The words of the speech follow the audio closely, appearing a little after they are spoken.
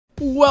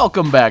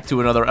Welcome back to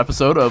another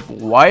episode of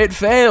Why It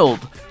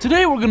Failed.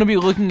 Today we're going to be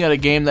looking at a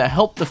game that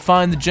helped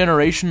define the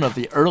generation of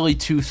the early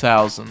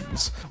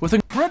 2000s, with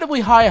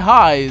incredibly high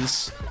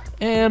highs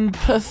and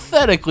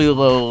pathetically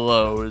low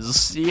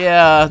lows.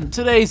 Yeah,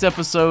 today's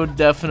episode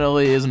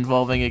definitely is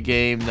involving a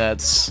game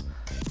that's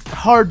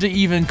hard to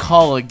even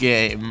call a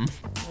game.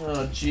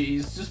 Oh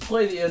jeez, just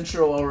play the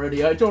intro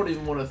already. I don't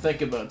even want to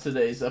think about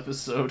today's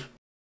episode.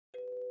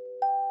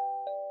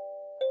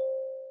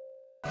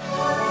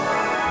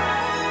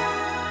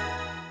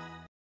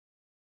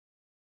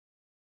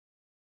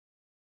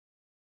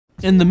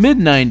 In the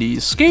mid-90s,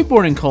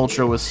 skateboarding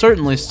culture was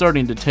certainly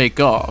starting to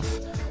take off.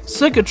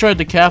 Sega tried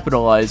to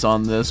capitalize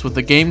on this with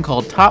a game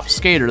called Top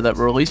Skater that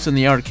released in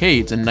the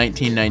arcades in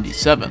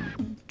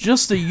 1997.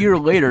 Just a year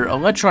later,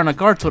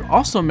 Electronic Arts would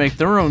also make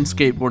their own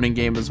skateboarding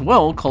game as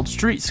well called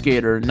Street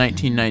Skater in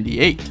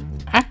 1998.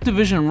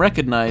 Activision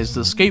recognized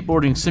that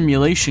skateboarding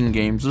simulation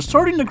games were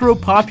starting to grow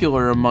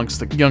popular amongst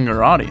the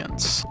younger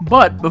audience.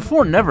 But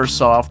before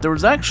Neversoft, there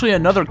was actually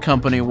another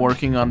company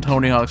working on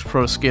Tony Hawk's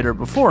Pro Skater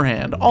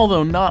beforehand,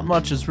 although not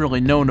much is really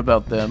known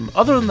about them,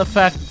 other than the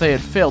fact that they had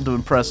failed to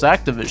impress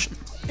Activision.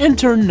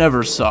 Enter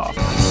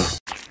Neversoft.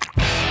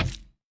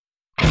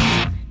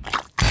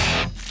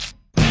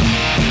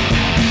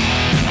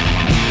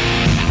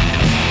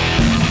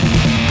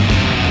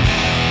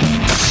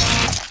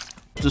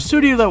 The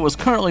studio that was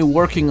currently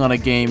working on a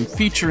game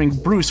featuring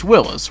Bruce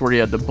Willis, where he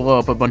had to blow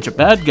up a bunch of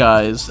bad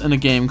guys in a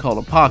game called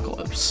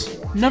Apocalypse.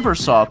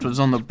 Neversoft was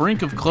on the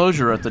brink of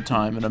closure at the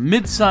time, and a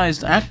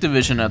mid-sized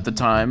Activision at the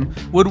time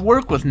would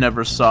work with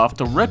Neversoft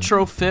to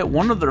retrofit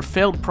one of their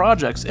failed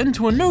projects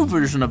into a new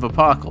version of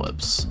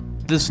Apocalypse.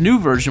 This new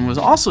version was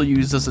also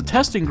used as a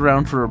testing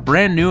ground for a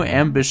brand new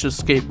ambitious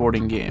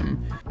skateboarding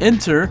game.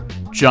 Enter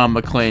John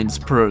McClane's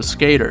Pro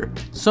Skater.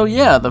 So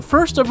yeah, the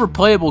first ever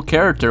playable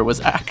character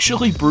was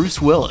actually Bruce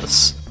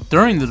Willis.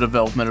 During the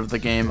development of the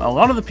game, a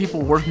lot of the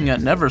people working at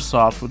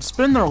Neversoft would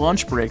spend their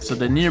lunch breaks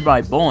at a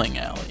nearby bowling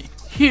alley.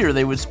 Here,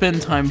 they would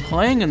spend time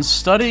playing and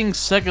studying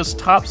Sega's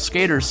Top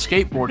Skater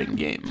skateboarding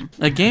game,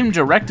 a game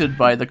directed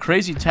by the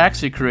Crazy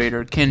Taxi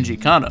creator Kenji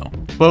Kano.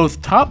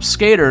 Both Top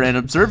Skater and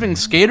observing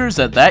skaters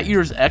at that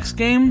year's X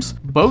Games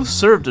both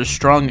served as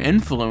strong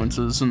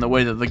influences in the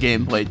way that the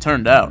gameplay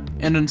turned out,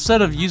 and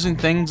instead of using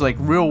things like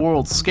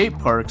real-world skate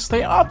parks,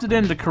 they opted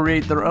in to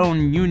create their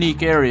own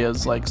unique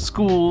areas like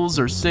schools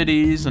or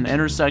cities and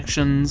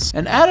intersections,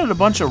 and added a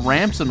bunch of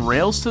ramps and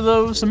rails to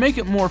those to make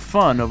it more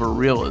fun over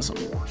realism.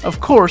 Of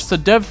course, the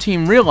dev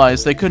team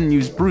realized they couldn't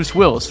use Bruce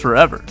Willis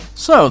forever,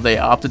 so they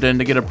opted in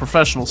to get a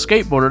professional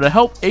skateboarder to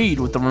help aid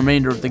with the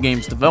remainder of the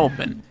game's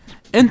development.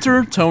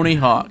 Enter Tony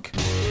Hawk.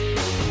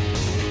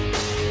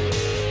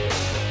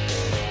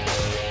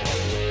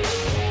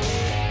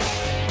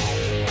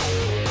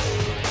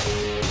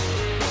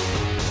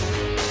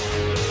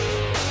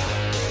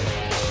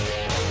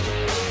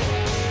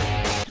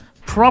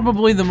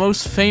 Probably the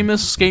most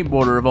famous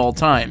skateboarder of all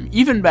time,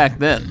 even back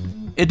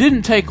then. It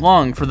didn't take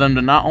long for them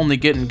to not only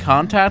get in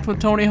contact with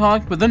Tony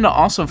Hawk, but then to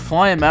also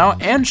fly him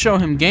out and show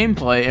him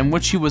gameplay in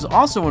which he was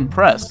also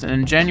impressed, and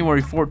on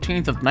January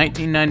 14th of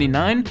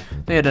 1999,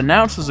 they had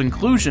announced his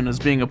inclusion as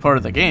being a part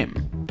of the game.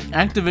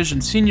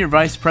 Activision Senior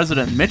Vice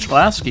President Mitch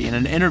Lasky, in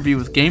an interview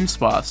with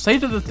GameSpot,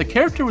 stated that the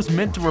character was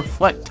meant to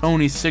reflect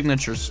Tony's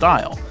signature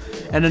style,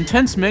 an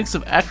intense mix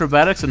of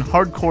acrobatics and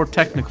hardcore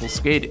technical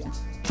skating.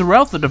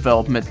 Throughout the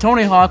development,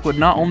 Tony Hawk would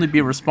not only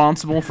be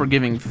responsible for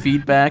giving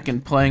feedback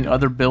and playing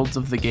other builds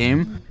of the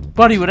game,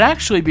 but he would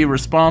actually be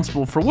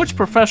responsible for which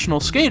professional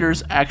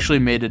skaters actually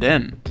made it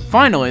in.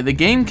 Finally, the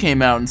game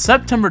came out on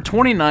September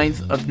 29th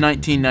of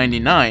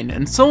 1999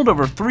 and sold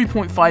over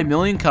 3.5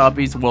 million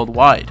copies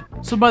worldwide.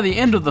 So by the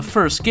end of the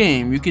first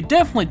game, you could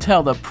definitely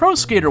tell that Pro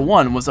Skater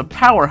 1 was a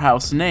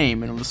powerhouse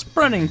name and was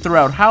spreading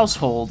throughout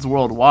households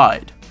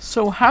worldwide.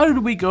 So how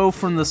did we go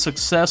from the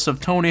success of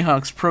Tony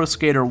Hawk's Pro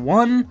Skater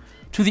 1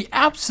 to the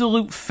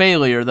absolute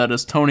failure that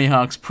is Tony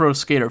Hawk's Pro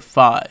Skater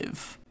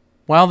 5.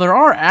 While there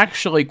are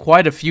actually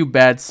quite a few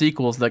bad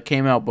sequels that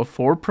came out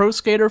before Pro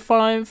Skater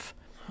 5,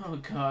 oh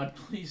god,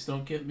 please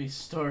don't get me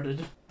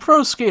started.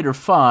 Pro Skater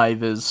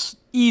 5 is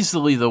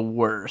easily the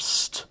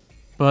worst.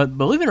 But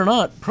believe it or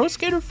not, Pro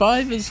Skater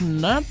 5 is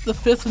not the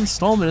 5th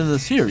installment in the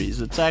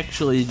series, it's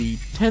actually the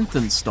 10th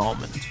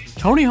installment.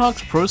 Tony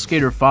Hawk's Pro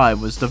Skater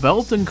 5 was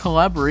developed in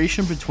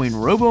collaboration between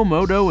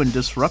Robomodo and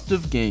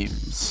Disruptive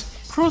Games.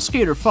 Pro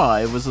Skater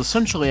 5 was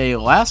essentially a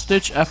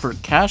last-ditch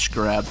effort cash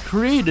grab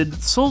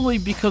created solely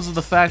because of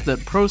the fact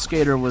that Pro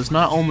Skater was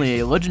not only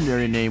a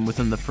legendary name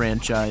within the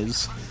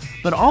franchise,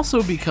 but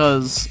also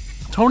because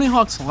Tony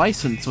Hawk's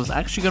license was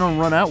actually going to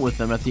run out with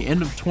them at the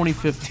end of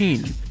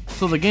 2015,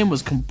 so the game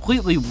was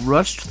completely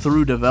rushed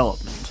through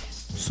development.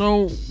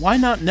 So why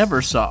not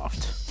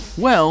Neversoft?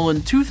 Well,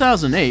 in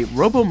 2008,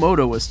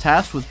 Robomodo was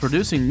tasked with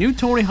producing new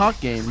Tony Hawk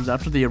games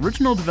after the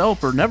original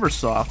developer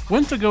Neversoft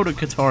went to go to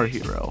Guitar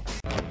Hero.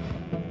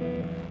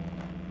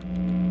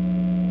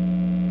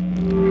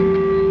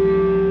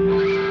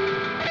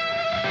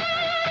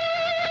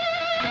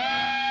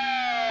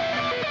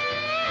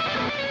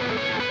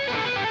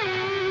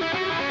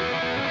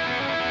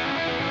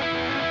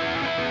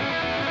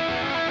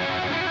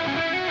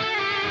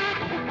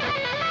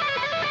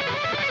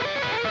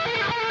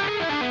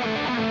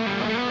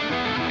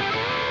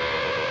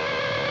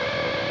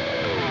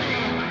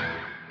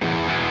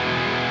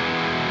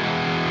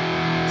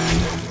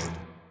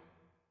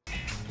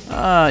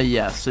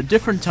 Yes, a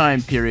different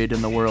time period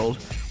in the world,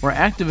 where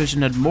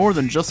Activision had more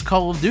than just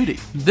Call of Duty.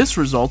 This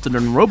resulted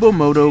in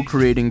Robomoto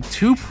creating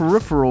 2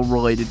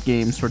 peripheral-related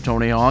games for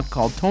Tony Hawk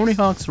called Tony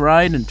Hawk's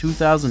Ride in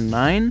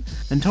 2009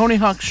 and Tony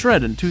Hawk's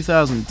Shred in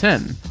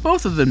 2010.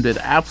 Both of them did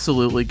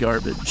absolutely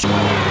garbage.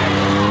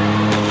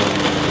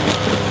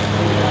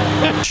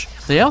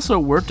 They also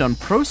worked on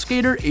Pro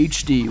Skater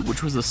HD,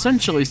 which was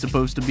essentially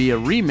supposed to be a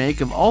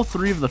remake of all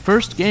 3 of the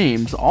first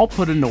games, all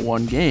put into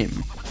one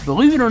game.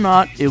 Believe it or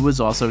not, it was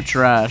also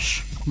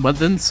trash. But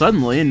then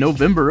suddenly, in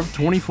November of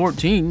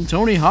 2014,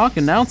 Tony Hawk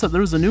announced that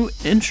there was a new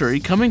entry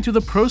coming to the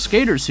Pro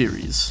Skater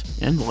series,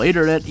 and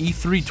later at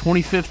E3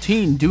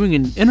 2015 doing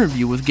an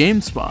interview with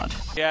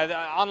GameSpot. Yeah, the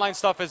online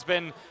stuff has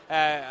been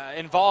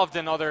involved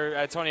in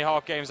other Tony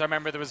Hawk games. I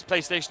remember there was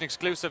PlayStation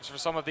exclusives for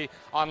some of the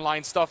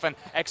online stuff, and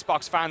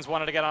Xbox fans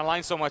wanted to get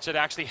online so much that they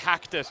actually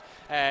hacked it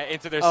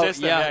into their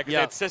system, because they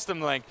had System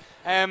Link.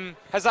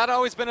 Has that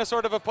always been a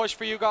sort of a push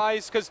for you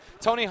guys? Because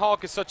Tony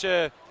Hawk is such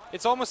a...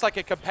 It's almost like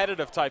a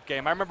competitive type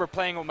game. I remember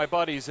playing with my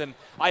buddies, and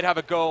I'd have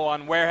a go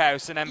on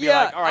Warehouse, and then be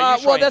like, all right,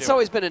 you try. Well, that's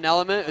always been an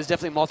element. It was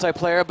definitely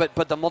multiplayer,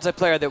 but the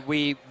multiplayer that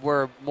we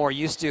were more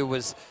used to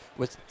was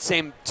with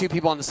 2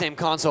 people on the same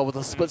console with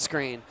a split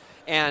screen.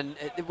 And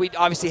we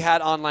obviously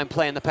had online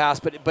play in the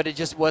past, but it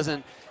just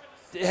wasn't.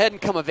 It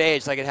hadn't come of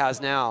age like it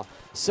has now.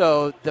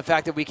 So the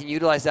fact that we can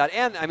utilize that,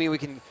 and I mean, we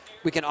can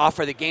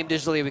offer the game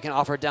digitally, we can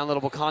offer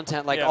downloadable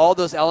content. Like all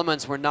those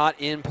elements were not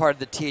in part of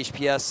the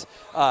THPS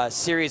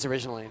series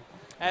originally.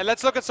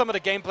 Let's look at some of the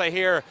gameplay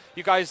here.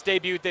 You guys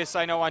debuted this,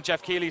 I know, on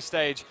Jeff Keighley's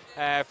stage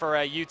for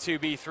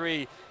YouTube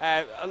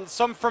E3.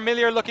 Some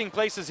familiar looking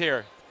places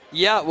here.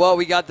 Yeah, well,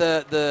 we got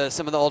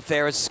some of the old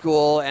Ferris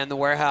School and the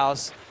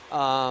Warehouse,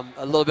 a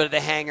little bit of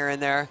the hangar in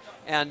there,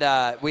 and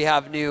we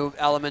have new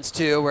elements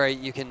too where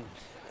you can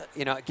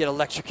get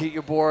electrocute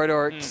your board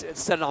or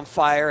set it on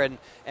fire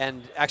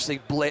and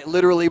actually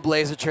literally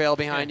blaze a trail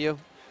behind you.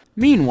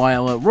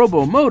 Meanwhile, at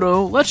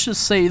Robomoto, let's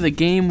just say the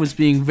game was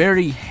being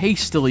very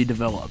hastily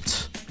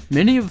developed.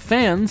 Many of the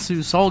fans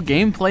who saw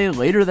gameplay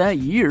later that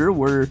year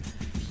were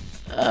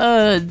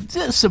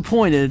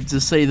disappointed, to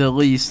say the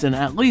least, in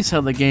at least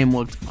how the game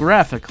looked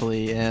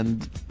graphically,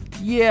 and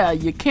yeah,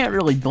 you can't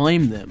really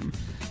blame them.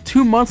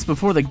 2 months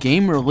before the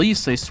game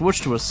release, they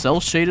switched to a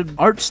cel-shaded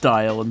art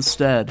style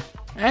instead.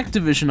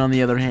 Activision, on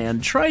the other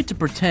hand, tried to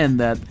pretend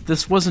that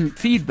this wasn't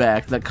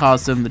feedback that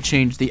caused them to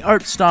change the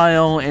art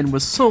style and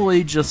was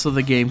solely just so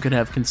the game could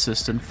have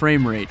consistent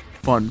frame rate.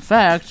 Fun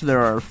fact,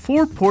 there are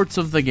 4 ports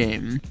of the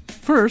game.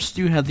 First,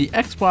 you had the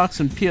Xbox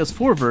and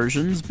PS4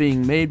 versions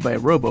being made by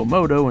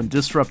Robomoto and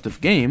Disruptive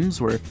Games,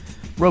 where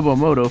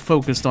Robomoto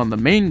focused on the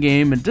main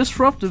game and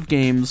Disruptive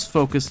Games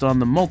focused on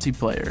the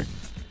multiplayer.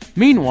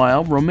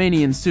 Meanwhile,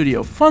 Romanian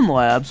studio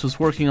Funlabs was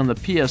working on the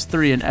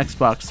PS3 and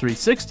Xbox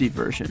 360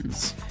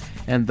 versions,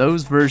 and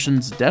those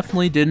versions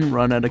definitely didn't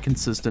run at a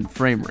consistent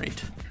frame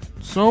rate.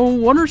 So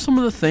what are some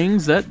of the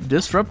things that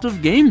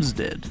Disruptive Games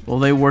did? Well,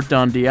 they worked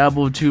on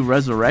Diablo 2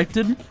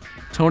 Resurrected,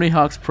 Tony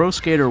Hawk's Pro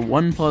Skater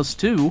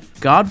 1+2,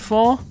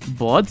 Godfall,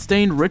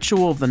 Bloodstained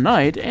Ritual of the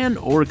Night, and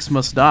Orcs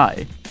Must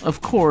Die. Of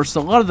course,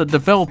 a lot of the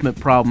development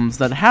problems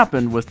that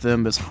happened with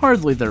them is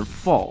hardly their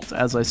fault.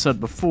 As I said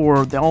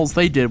before, all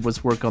they did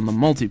was work on the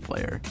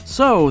multiplayer.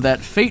 So,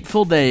 that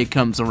fateful day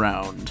comes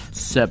around.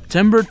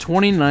 September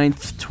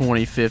 29th,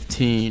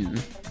 2015.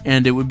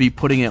 And it would be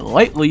putting it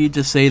lightly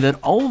to say that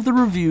all of the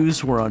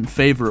reviews were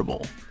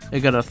unfavorable.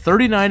 It got a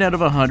 39 out of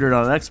 100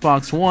 on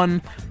Xbox One,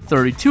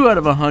 32 out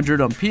of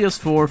 100 on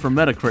PS4 from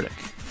Metacritic,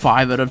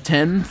 5 out of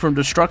 10 from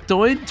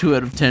Destructoid, 2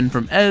 out of 10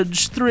 from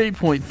Edge,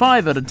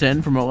 3.5 out of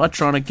 10 from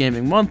Electronic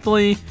Gaming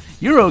Monthly,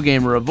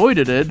 Eurogamer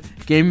avoided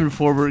it, Game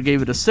Informer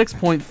gave it a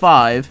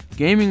 6.5,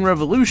 Gaming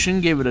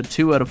Revolution gave it a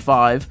 2 out of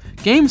 5,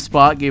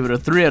 GameSpot gave it a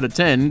 3 out of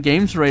 10,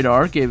 Games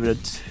Radar gave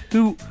it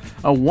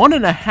a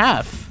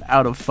 1.5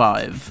 out of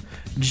 5.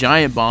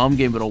 Giant Bomb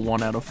gave it a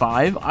 1 out of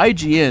 5. IG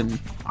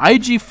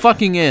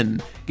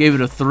gave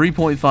it a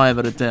 3.5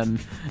 out of 10.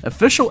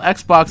 Official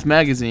Xbox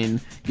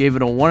Magazine gave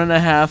it a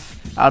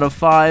 1.5 out of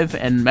 5,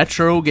 and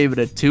Metro gave it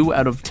a 2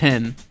 out of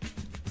 10.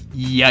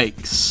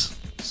 Yikes.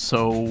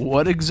 So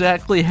what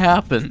exactly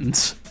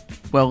happened?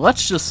 Well,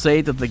 let's just say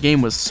that the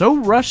game was so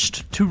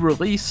rushed to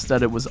release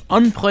that it was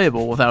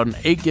unplayable without an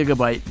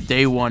 8GB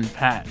day one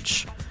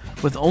patch.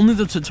 With only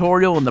the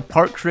tutorial and the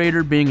part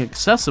creator being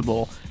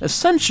accessible,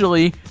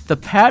 essentially, the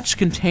patch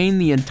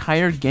contained the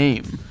entire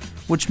game.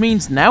 Which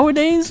means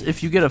nowadays,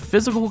 if you get a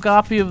physical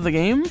copy of the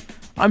game,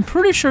 I'm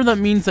pretty sure that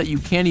means that you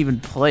can't even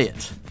play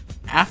it.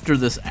 After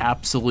this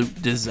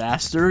absolute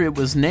disaster, it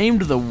was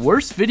named the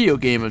worst video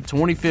game of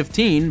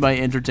 2015 by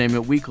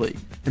Entertainment Weekly.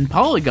 And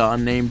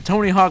Polygon named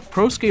Tony Hawk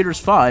Pro Skaters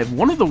 5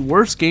 one of the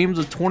worst games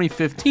of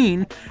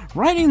 2015,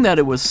 writing that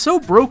it was so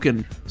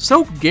broken,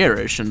 so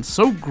garish, and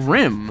so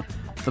grim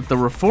that the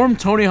reformed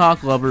Tony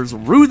Hawk lovers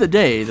rue the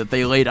day that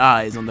they laid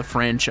eyes on the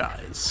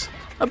franchise.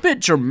 A bit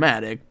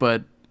dramatic,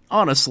 but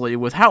honestly,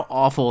 with how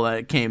awful that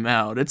it came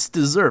out, it's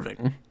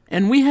deserving.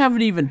 And we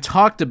haven't even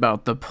talked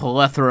about the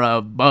plethora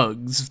of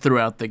bugs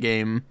throughout the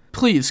game.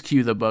 Please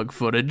cue the bug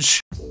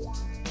footage.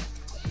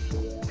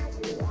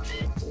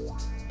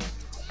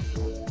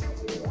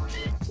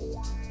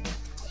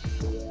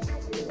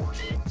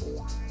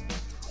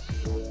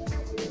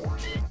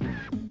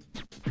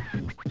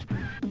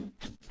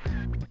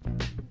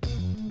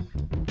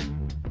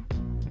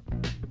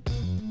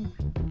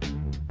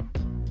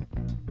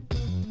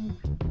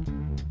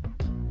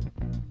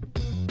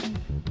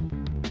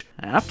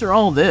 after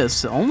all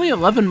this, only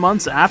 11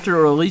 months after the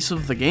release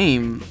of the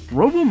game,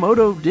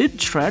 Robomoto did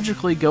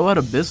tragically go out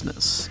of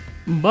business.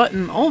 But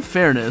in all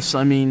fairness,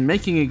 I mean,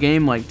 making a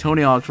game like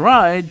Tony Hawk's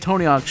Ride,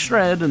 Tony Hawk's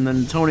Shred, and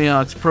then Tony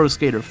Hawk's Pro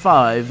Skater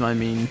 5, I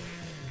mean,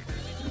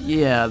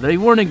 yeah, they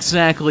weren't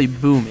exactly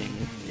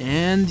booming.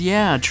 And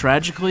yeah,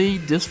 tragically,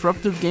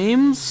 Disruptive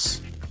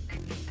Games?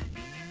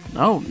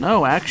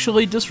 No,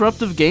 actually,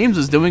 Disruptive Games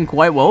is doing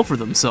quite well for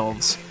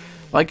themselves.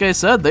 Like I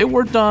said, they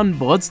worked on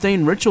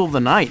Bloodstained Ritual of the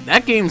Night.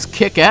 That game's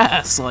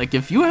kick-ass. Like,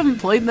 if you haven't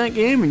played that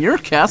game and you're a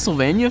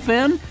Castlevania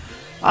fan,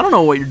 I don't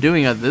know what you're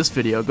doing at this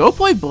video. Go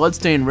play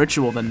Bloodstained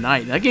Ritual of the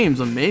Night. That game's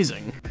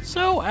amazing.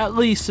 So, at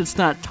least it's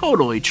not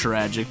totally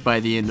tragic by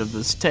the end of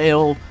this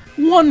tale.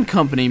 One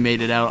company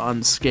made it out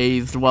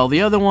unscathed, while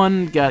the other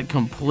one got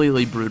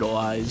completely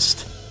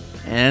brutalized.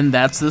 And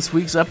that's this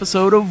week's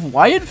episode of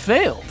Why It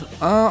Failed.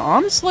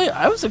 Honestly,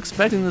 I was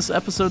expecting this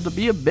episode to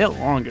be a bit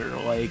longer,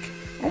 like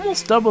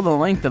almost double the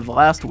length of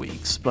last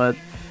week's, but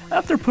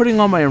after putting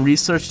all my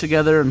research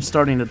together and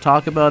starting to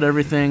talk about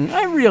everything,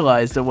 I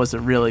realized it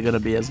wasn't really going to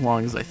be as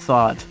long as I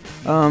thought.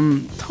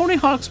 Tony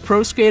Hawk's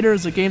Pro Skater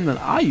is a game that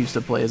I used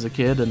to play as a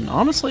kid, and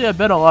honestly I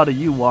bet a lot of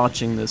you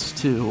watching this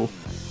too.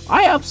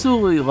 I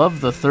absolutely love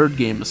the third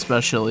game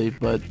especially,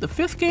 but the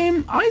fifth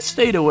game, I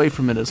stayed away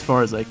from it as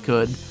far as I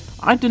could.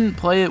 I didn't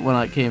play it when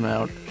it came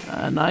out,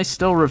 and I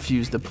still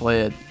refuse to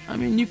play it. I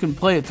mean, you can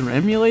play it through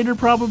emulator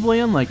probably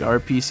on like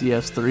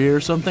RPCS 3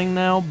 or something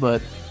now,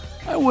 but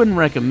I wouldn't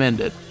recommend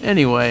it.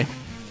 Anyway,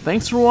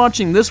 thanks for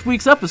watching this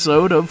week's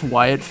episode of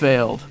Why It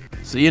Failed.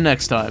 See you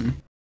next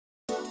time.